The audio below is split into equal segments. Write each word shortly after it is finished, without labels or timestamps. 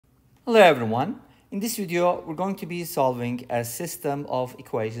Hello everyone. In this video, we're going to be solving a system of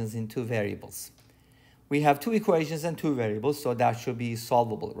equations in two variables. We have two equations and two variables, so that should be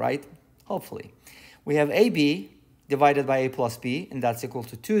solvable, right? Hopefully. We have AB divided by A plus B, and that's equal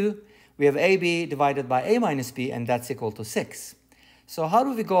to 2. We have AB divided by A minus B, and that's equal to 6. So how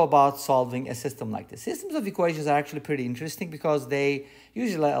do we go about solving a system like this? Systems of equations are actually pretty interesting because they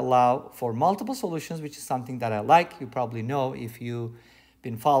usually allow for multiple solutions, which is something that I like. You probably know if you've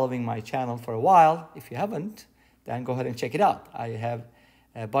been following my channel for a while. If you haven't, then go ahead and check it out. I have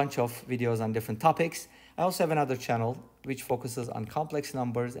a bunch of videos on different topics. I also have another channel which focuses on complex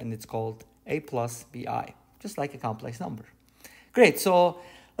numbers, and it's called aplusbi, just like a complex number. Great, so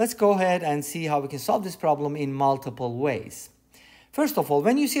let's go ahead and see how we can solve this problem in multiple ways. First of all,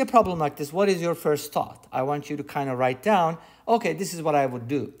 when you see a problem like this, what is your first thought? I want you to kind of write down, okay, this is what I would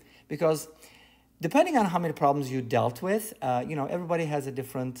do. Because depending on how many problems you dealt with, everybody has a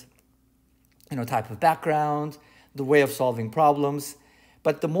different, type of background, the way of solving problems.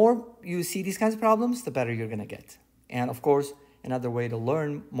 But the more you see these kinds of problems, the better you're going to get. And of course, another way to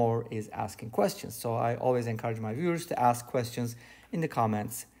learn more is asking questions. So I always encourage my viewers to ask questions in the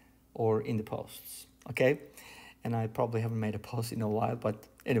comments or in the posts, okay? And I probably haven't made a post in a while, but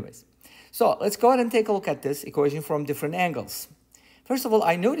anyways. So let's go ahead and take a look at this equation from different angles. First of all,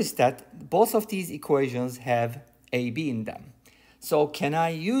 I noticed that both of these equations have AB in them. So can I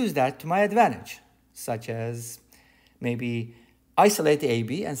use that to my advantage, such as maybe isolate the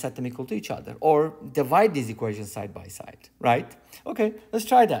AB and set them equal to each other, or divide these equations side by side, right? Okay, let's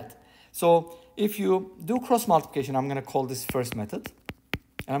try that. So if you do cross multiplication, I'm going to call this first method,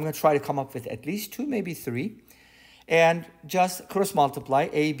 and I'm going to try to come up with at least 2, maybe 3, and just cross multiply.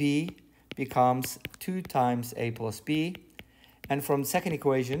 AB becomes 2 times A plus B, and from second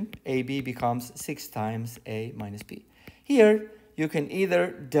equation, AB becomes 6 times A minus B. Here, you can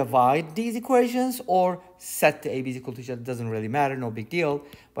either divide these equations or set the AB's equal to each other. It doesn't really matter, no big deal.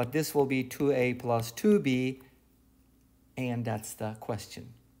 But this will be 2A plus 2B, and that's the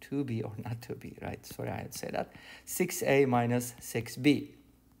question. 2B or not 2B, right? Sorry, I had to say that. 6A minus 6B.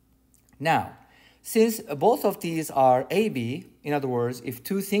 Now, since both of these are AB, in other words, if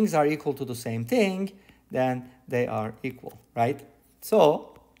two things are equal to the same thing, then they are equal, right?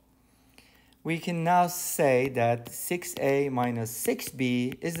 So we can now say that 6A minus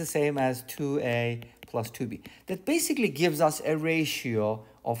 6B is the same as 2A plus 2B. That basically gives us a ratio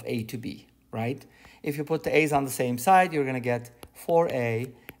of A to B, right? If you put the A's on the same side, you're going to get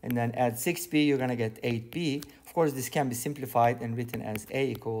 4A, and then add 6B, you're going to get 8B. Of course, this can be simplified and written as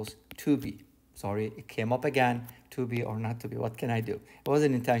A equals 2B. Sorry, it came up again, 2B or not 2B. What can I do? It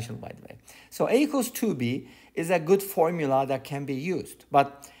wasn't intentional, by the way. So A equals 2B is a good formula that can be used.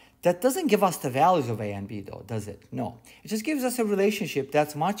 But that doesn't give us the values of A and B, though, does it? No. It just gives us a relationship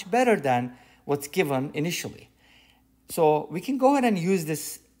that's much better than what's given initially. So we can go ahead and use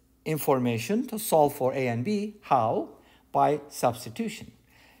this information to solve for A and B. How? By substitution.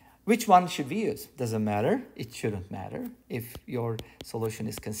 Which one should we use? Doesn't matter. It shouldn't matter if your solution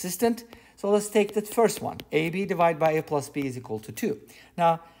is consistent. So let's take the first one. AB divided by A plus B is equal to 2.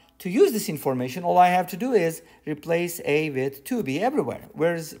 Now, to use this information, all I have to do is replace A with 2B everywhere.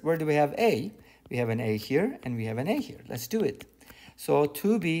 Where do we have A? We have an A here, and we have an A here. Let's do it. So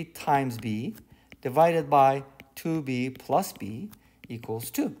 2B times B divided by 2B plus B equals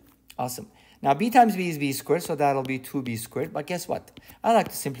 2. Awesome. Now, B times B is B squared, so that'll be 2B squared. But guess what? I like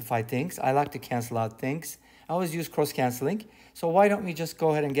to simplify things. I like to cancel out things. I always use cross-canceling. So why don't we just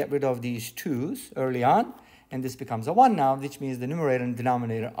go ahead and get rid of these 2's early on? And this becomes a 1 now, which means the numerator and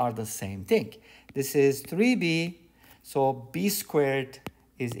denominator are the same thing. This is 3B, so B squared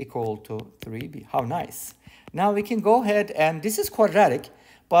is equal to 3B. How nice. Now we can go ahead, and this is quadratic,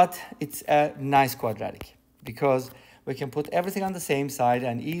 but it's a nice quadratic because we can put everything on the same side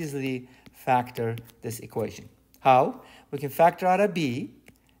and easily factor this equation. How? We can factor out a B.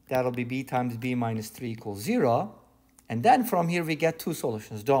 That'll be B times B minus 3 equals 0. And then from here we get two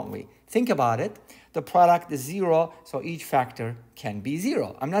solutions, don't we? Think about it. The product is 0, so each factor can be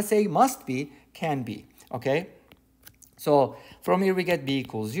 0. I'm not saying must be, can be, okay? So from here we get B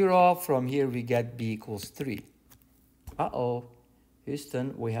equals 0. From here we get B equals 3. Uh-oh,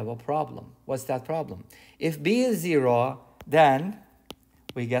 Houston, we have a problem. What's that problem? If B is 0, then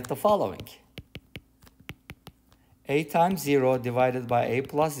we get the following. A times 0 divided by A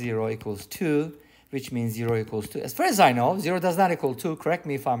plus 0 equals 2, which means 0 equals 2. As far as I know, 0 does not equal 2. Correct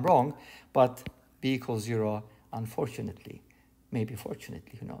me if I'm wrong, but B equals 0, unfortunately, maybe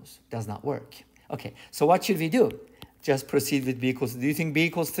fortunately, who knows, does not work. Okay, so what should we do? Just proceed with B equals, do you think B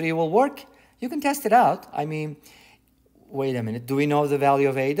equals 3 will work? You can test it out. I mean, wait a minute. Do we know the value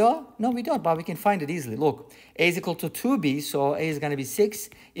of A though? No, we don't, but we can find it easily. Look, A is equal to 2B, so A is going to be 6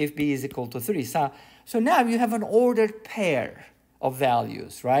 if B is equal to 3. So now you have an ordered pair of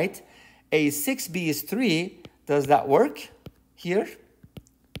values, right? A is 6, B is 3. Does that work here?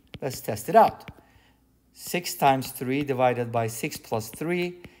 Let's test it out. 6 times 3 divided by 6 plus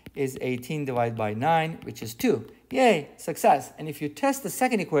 3 is 18 divided by 9, which is 2. Yay, success. And if you test the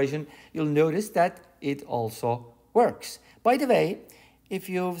second equation, you'll notice that it also works. By the way, if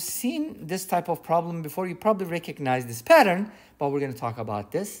you've seen this type of problem before, you probably recognize this pattern, but we're going to talk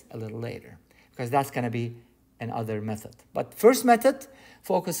about this a little later because that's going to be another method. But first method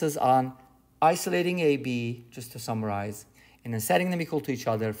focuses on isolating A, B, just to summarize, and then setting them equal to each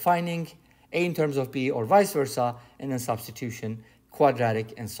other, finding A in terms of B or vice versa, and then substitution,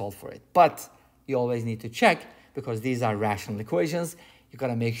 quadratic, and solve for it. But you always need to check because these are rational equations. You got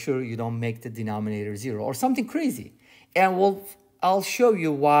to make sure you don't make the denominator 0 or something crazy. And I'll show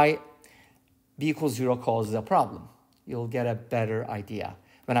you why B equals 0 causes a problem. You'll get a better idea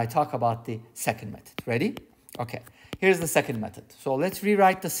when I talk about the second method. Ready? Okay, here's the second method. So let's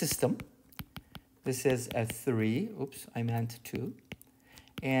rewrite the system. This is a 3. Oops, I meant 2.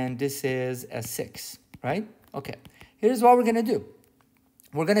 And this is a 6, right? Okay, here's what we're going to do.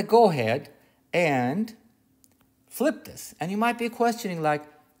 We're going to go ahead and flip this. And you might be questioning like,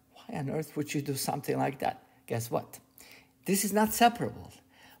 why on earth would you do something like that? Guess what? This is not separable.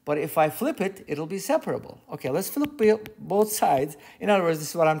 But if I flip it, it'll be separable. Okay, let's flip both sides. In other words, this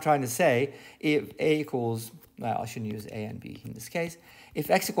is what I'm trying to say. If A equals, well, I shouldn't use A and B in this case. If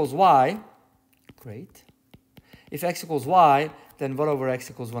X equals Y, great. If X equals Y, then 1 over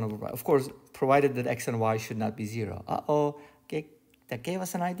X equals 1 over Y. Of course, provided that X and Y should not be 0. Uh-oh, okay, that gave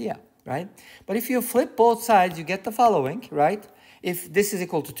us an idea, right? But if you flip both sides, you get the following, right? If this is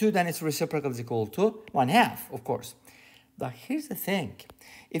equal to 2, then its reciprocal is equal to 1/2, of course. But here's the thing.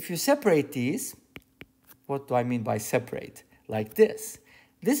 If you separate these, what do I mean by separate? Like this.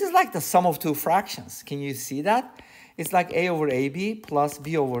 This is like the sum of two fractions. Can you see that? It's like A over AB plus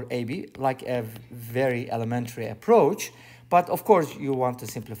B over AB, like a very elementary approach. But of course, you want to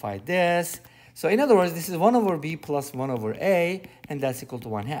simplify this. So in other words, this is 1 over B plus 1 over A, and that's equal to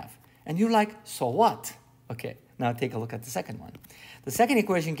 1/2. And you're like, so what? Okay, now take a look at the second one. The second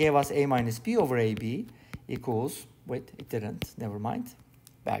equation gave us A minus B over AB equals, wait, it didn't, never mind.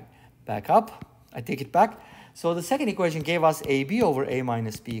 Back up, I take it back. So the second equation gave us AB over A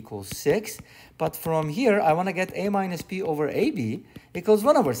minus B equals 6. But from here, I want to get A minus B over AB equals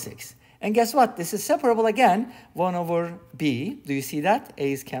 1 over 6. And guess what? This is separable again, 1 over B. Do you see that?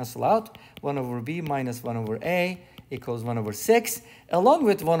 A's cancel out. 1 over B minus 1 over A equals 1 over 6. Along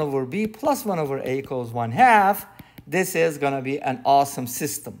with 1 over B plus 1 over A equals 1/2. This is going to be an awesome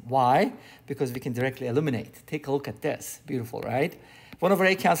system. Why? Because we can directly eliminate. Take a look at this. Beautiful, right? 1 over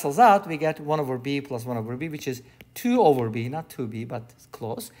A cancels out. We get 1 over B plus 1 over B, which is 2 over B, not 2B, but it's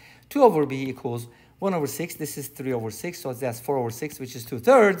close. 2 over B equals 1 over 6. This is 3 over 6, so that's 4 over 6, which is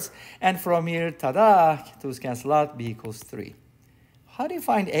 2/3. And from here, ta-da, 2's cancel out, B equals 3. How do you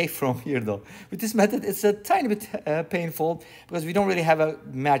find A from here, though? With this method, it's a tiny bit painful because we don't really have a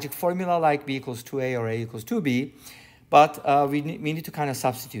magic formula like B equals 2A or A equals 2B. But we need to kind of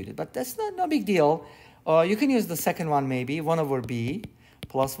substitute it. But that's no big deal. You can use the second one maybe. 1 over B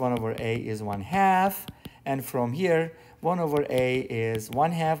plus 1 over A is 1/2. And from here, 1 over A is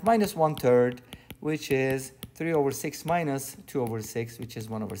 1/2 minus 1/3, which is 3 over 6 minus 2 over 6, which is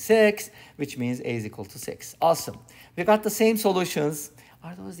 1 over 6, which means A is equal to 6. Awesome. We got the same solutions.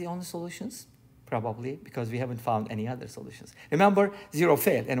 Are those the only solutions? Probably, because we haven't found any other solutions. Remember, 0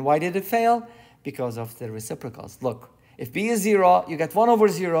 failed. And why did it fail? Because of the reciprocals. Look, if B is 0, you get 1 over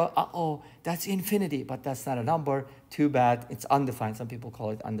 0. Uh-oh, that's infinity, but that's not a number. Too bad. It's undefined. Some people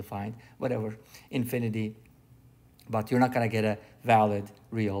call it undefined, whatever, infinity. But you're not going to get a valid,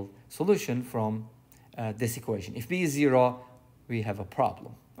 real solution from this equation. If B is 0, we have a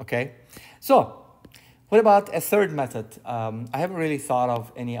problem, okay? So what about a third method? I haven't really thought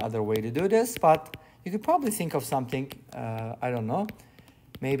of any other way to do this, but you could probably think of something, I don't know,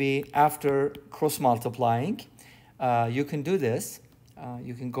 maybe after cross multiplying, you can do this.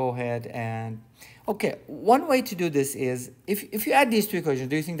 You can go ahead and, okay, one way to do this is, if you add these two equations,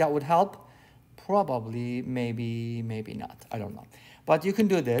 do you think that would help? Probably, maybe not, I don't know. But you can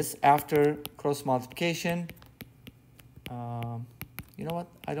do this after cross multiplication. You know what?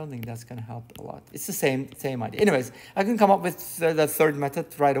 I don't think that's going to help a lot. It's the same idea. Anyways, I can come up with the third method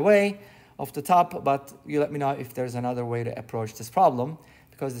right away off the top, but you let me know if there's another way to approach this problem,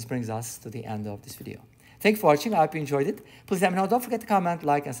 because this brings us to the end of this video. Thanks for watching. I hope you enjoyed it. Please let me know. Don't forget to comment,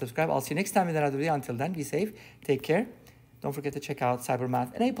 like, and subscribe. I'll see you next time in another video. Until then, be safe. Take care. Don't forget to check out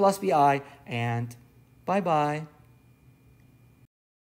SyberMath and aplusbi, and bye-bye.